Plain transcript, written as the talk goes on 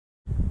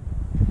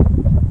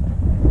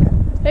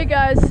Hey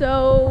guys,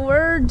 so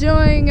we're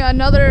doing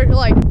another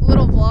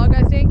little vlog,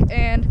 I think,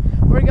 and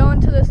we're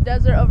going to this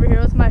desert over here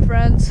with my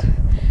friends.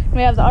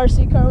 We have the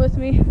RC car with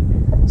me,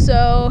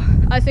 so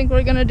I think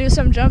we're gonna do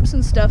some jumps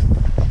and stuff.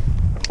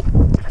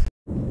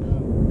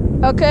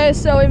 Okay,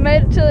 so we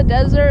made it to the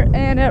desert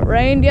and it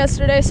rained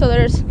yesterday, so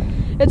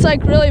it's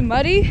like really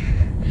muddy,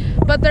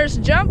 but there's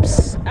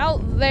jumps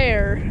out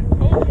there,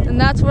 and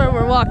that's where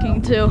we're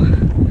walking to.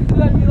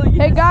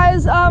 Hey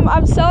guys,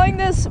 I'm selling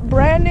this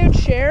brand new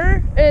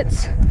chair.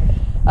 It's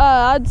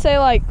I'd say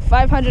like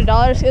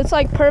 $500. It's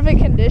like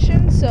perfect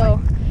condition,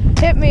 so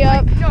hit me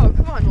up. No,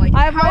 come on, like,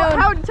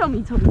 how tell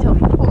me. Hold on.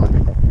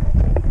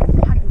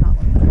 How do you not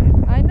like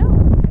that? I know.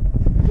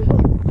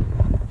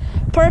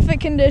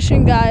 Perfect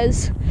condition,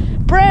 guys.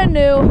 Brand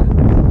new.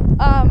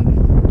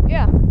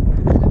 Yeah.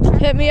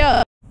 Hit me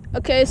up.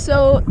 Okay,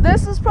 so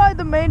this is probably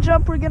the main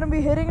jump we're gonna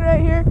be hitting right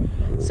here.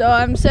 So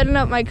I'm setting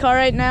up my car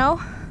right now.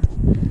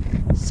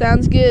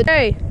 Sounds good.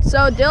 Hey,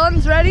 so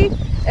Dylan's ready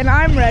and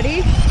I'm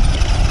ready.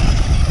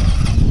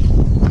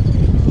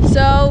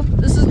 So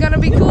this is gonna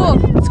be cool.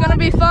 It's gonna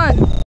be fun.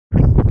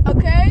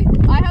 Okay,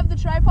 I have the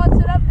tripod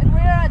set up and we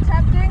are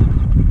attempting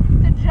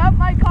to jump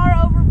my car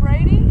over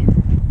Brady.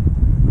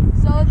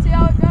 So let's see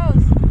how it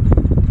goes.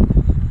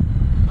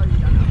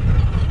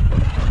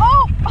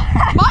 Oh!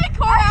 My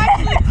car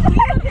actually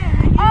cleared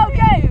him.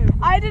 Okay,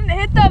 I didn't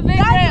hit the big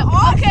ramp.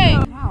 Awesome. Okay,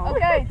 Wow.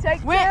 okay,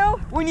 take two.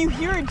 When you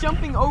hear it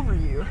jumping over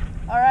you.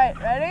 All right,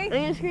 ready?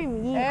 I'm gonna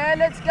scream, And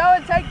let's go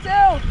and take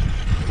two.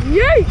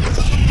 Yay!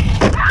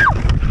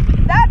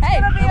 That's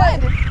gonna be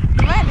it.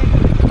 Landed.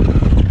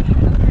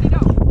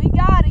 We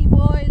got it,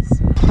 boys.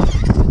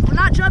 We're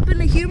not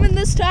jumping a human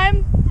this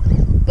time,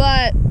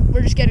 but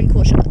we're just getting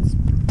cool shots.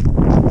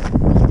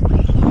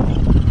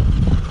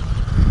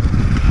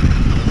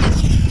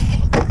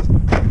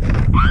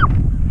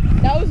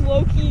 That was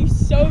low-key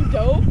so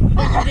dope,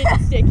 but you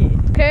didn't stick it.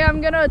 Okay,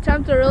 I'm gonna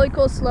attempt a really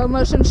cool slow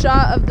motion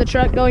shot of the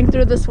truck going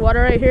through this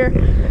water right here.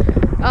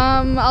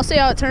 I'll see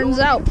how it turns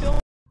out.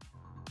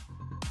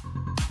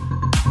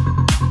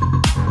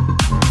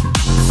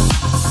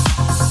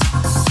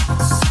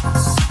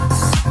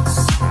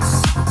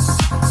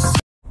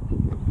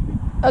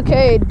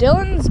 Okay,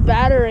 Dylan's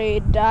battery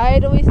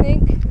died, we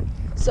think.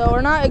 So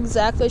we're not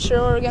exactly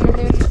sure what we're gonna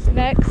do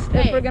next.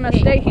 If we're gonna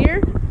stay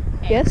here.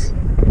 Yes?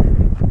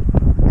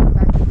 Come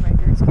back to my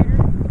dirt scooter.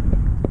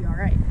 Be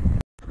alright.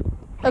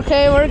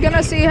 Okay, we're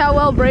gonna see how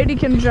well Brady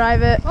can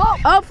drive it. Oh.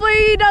 Hopefully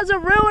he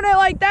doesn't ruin it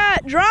like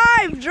that.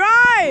 Drive,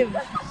 drive!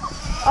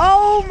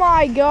 Oh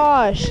my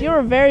gosh, you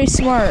were very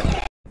smart.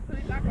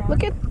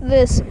 Look at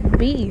this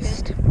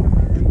beast.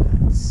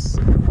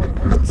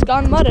 It's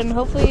gone mud and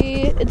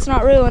hopefully it's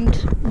not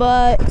ruined,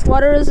 but it's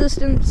water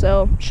resistant,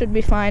 so should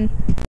be fine.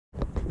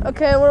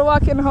 Okay, we're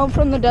walking home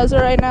from the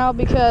desert right now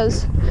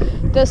because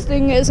this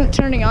thing isn't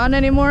turning on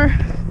anymore,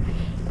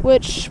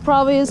 which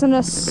probably isn't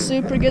a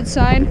super good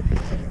sign,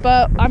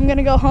 but I'm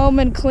gonna go home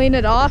and clean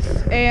it off,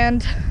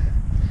 and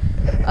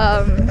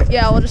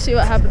yeah, we'll just see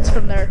what happens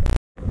from there.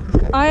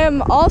 I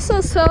am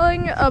also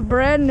selling a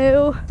brand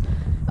new,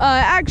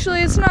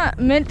 actually it's not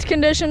mint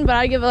condition, but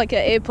I give it like an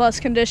A+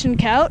 condition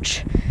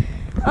couch.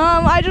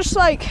 I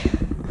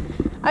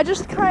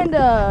just kind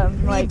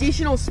of like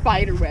additional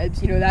spider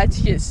webs, you know, that's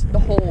just the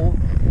whole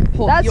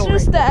that's deal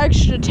just right the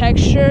extra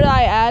texture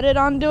I added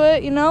onto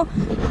it, you know.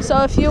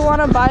 So if you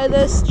want to buy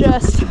this,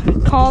 just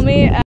call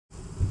me at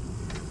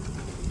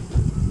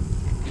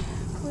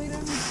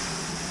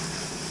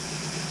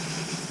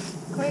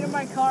cleaning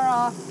my car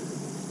off.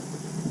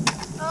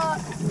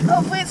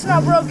 Hopefully it's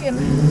not broken.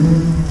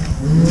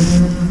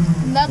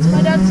 And that's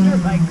my dad's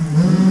dirt bike.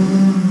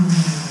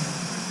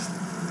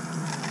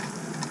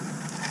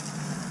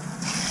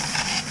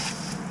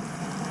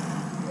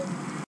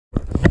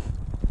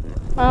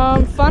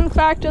 Fun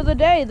fact of the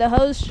day, the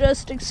hose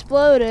just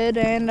exploded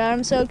and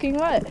I'm soaking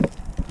wet.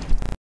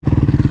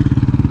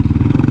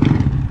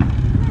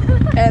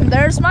 And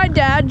there's my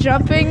dad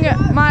jumping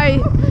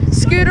my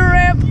scooter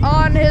ramp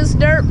on his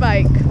dirt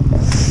bike.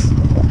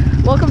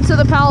 Welcome to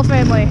the Powell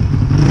family.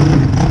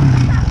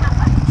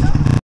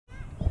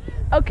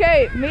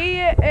 Okay, me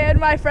and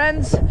my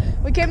friends,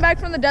 we came back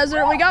from the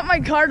desert. We got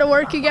my car to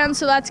work again,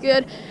 so that's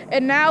good.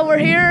 And now we're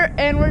here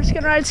and we're just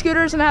gonna ride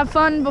scooters and have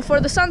fun before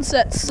the sun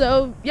sets.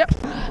 So, yep.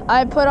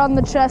 I put on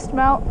the chest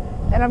mount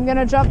and I'm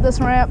gonna jump this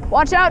ramp.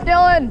 Watch out,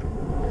 Dylan!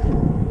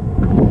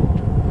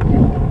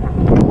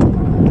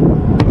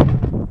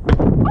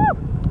 Woo!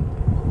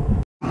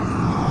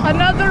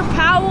 Another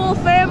Powell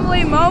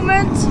family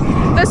moment.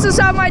 This is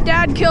how my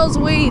dad kills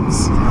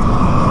weeds.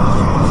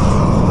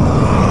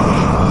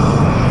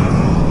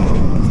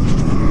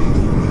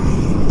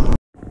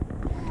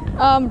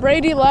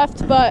 Brady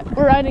left, but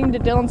we're riding to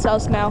Dylan's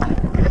house now.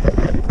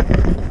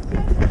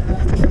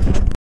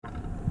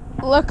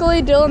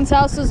 Luckily, Dylan's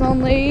house is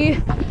only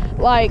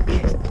like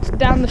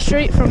down the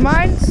street from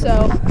mine,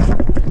 so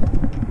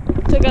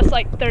it took us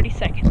like 30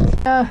 seconds.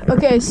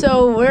 Okay,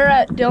 so we're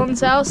at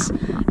Dylan's house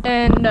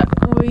and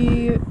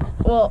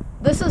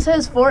this is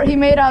his fort he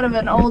made out of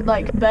an old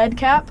like bed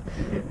cap.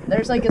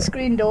 There's like a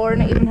screen door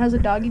and it even has a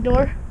doggy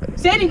door.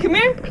 Sandy, come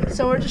here.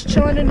 So we're just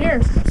chilling in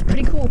here. It's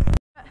pretty cool.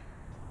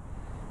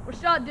 We're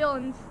still at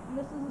Dylan's, and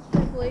this is a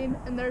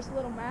trampoline, and there's a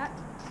little mat.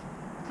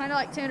 Kind of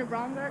like Tanner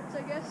Baumgart's,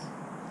 I guess.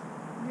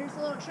 And here's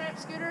a little tramp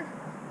scooter,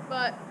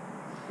 but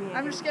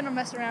I'm just gonna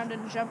mess around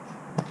and jump.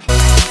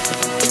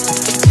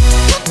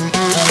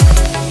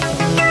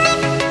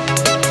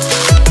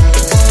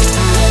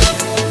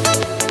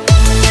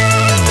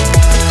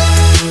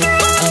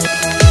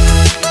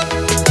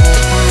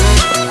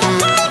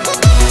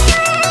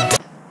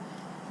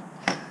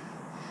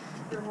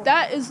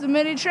 That is the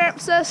mini tramp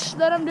sesh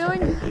that I'm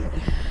doing.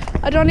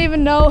 I don't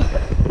even know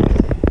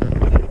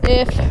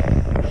if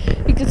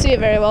you can see it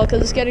very well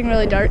because it's getting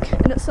really dark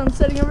and it's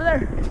sunsetting over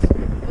there.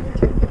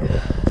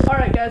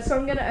 Alright guys, so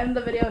I'm gonna end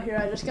the video here.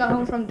 I just got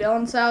home from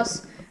Dylan's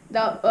house.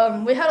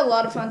 We had a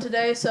lot of fun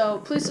today, so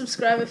please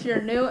subscribe if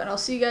you're new, and I'll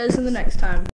see you guys in the next time.